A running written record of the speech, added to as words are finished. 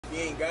If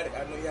you ain't got it,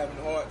 I know you're having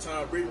a hard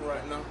time breathing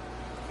right now.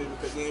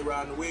 Because you ain't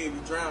riding the wave, you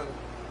drowning.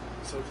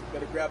 So you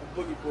better grab a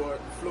boogie board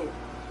and float.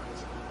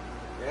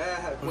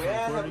 Yeah, boy, I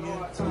having a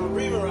hard time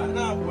breathing right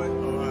now, boy.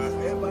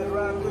 Everybody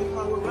riding the wave,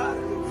 how we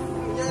riding.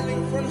 I'm a young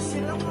nigga from the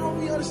city. I don't know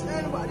if you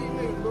understand about these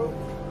niggas, bro.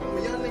 I'm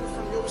a young nigga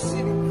from your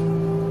city.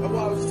 That's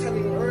why I was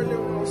telling you earlier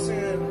when I was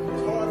saying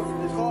it's harder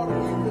when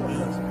you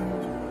live.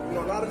 You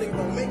know, a lot of niggas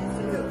don't make it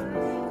from here.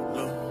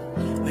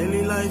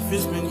 Lately life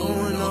has been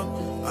going up.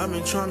 I've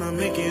been trying to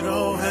make it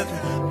all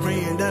happen.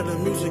 Praying that the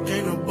music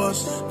ain't a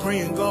bust.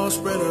 Praying God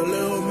spread a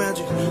little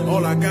magic.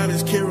 All I got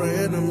is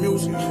Kira and the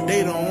music.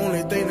 They the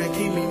only thing that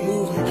keep me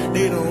moving.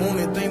 They the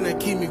only thing that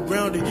keep me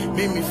grounded.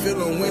 Make me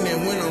feel I'm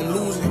winning when I'm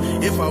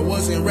losing. If I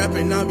wasn't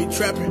rapping, I'd be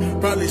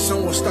trapping. Probably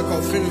somewhere stuck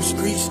off in the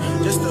streets.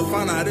 Just to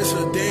find out it's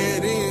a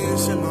dead end.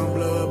 It's in my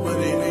blood, but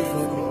it ain't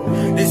for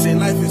me. They say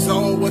life is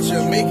all what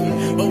you're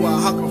making, but what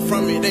I come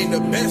from it ain't the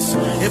best.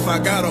 If I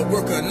gotta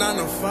work a 9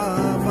 to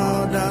 5,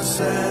 I'll die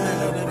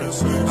sad.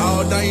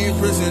 I'll die in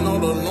prison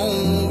all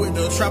alone with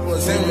the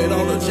trappers and with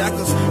all the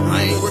jackers.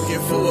 I ain't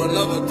working for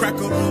another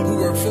cracker who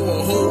work for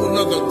a whole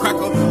nother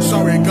cracker.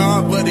 Sorry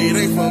God, but it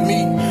ain't for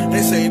me.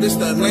 They say this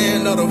the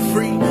land of the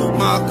free.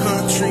 My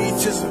country,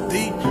 tis of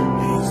thee.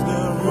 Is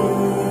there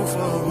room for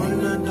I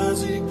wonder,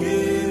 does it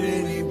get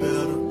any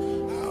better?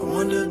 I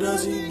wonder,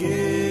 does it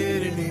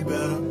get any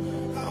better?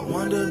 I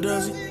wonder,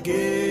 does it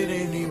get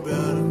any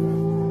better?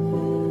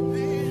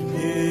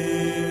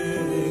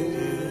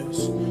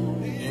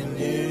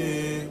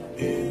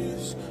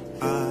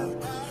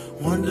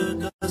 Wonder,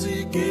 does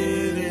it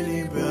get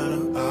any better?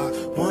 I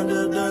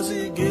wonder, does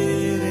it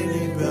get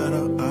any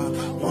better? I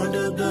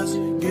wonder, does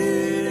it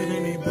get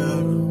any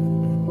better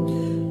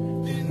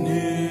than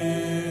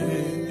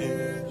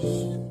this?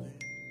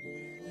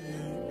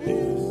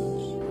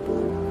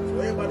 So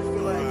everybody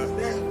feel like it's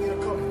that in a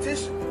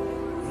competition.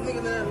 Nigga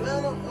in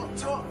Atlanta, up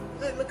top,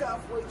 they look out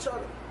for each other.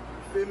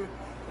 You feel me?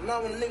 And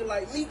now when a nigga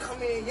like me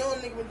come in, young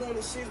nigga been doing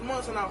this 6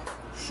 months and I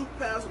shoot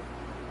past him.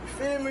 You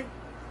feel me?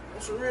 On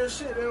some real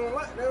shit, they don't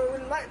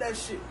really like that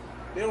shit.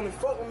 They only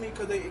fuck with me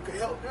because it could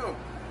help them.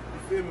 You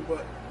feel me?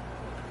 But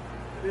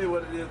it is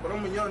what it is. But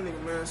I'm a young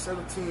nigga, man,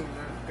 17, man.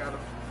 Got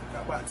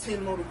about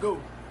 10 more to go.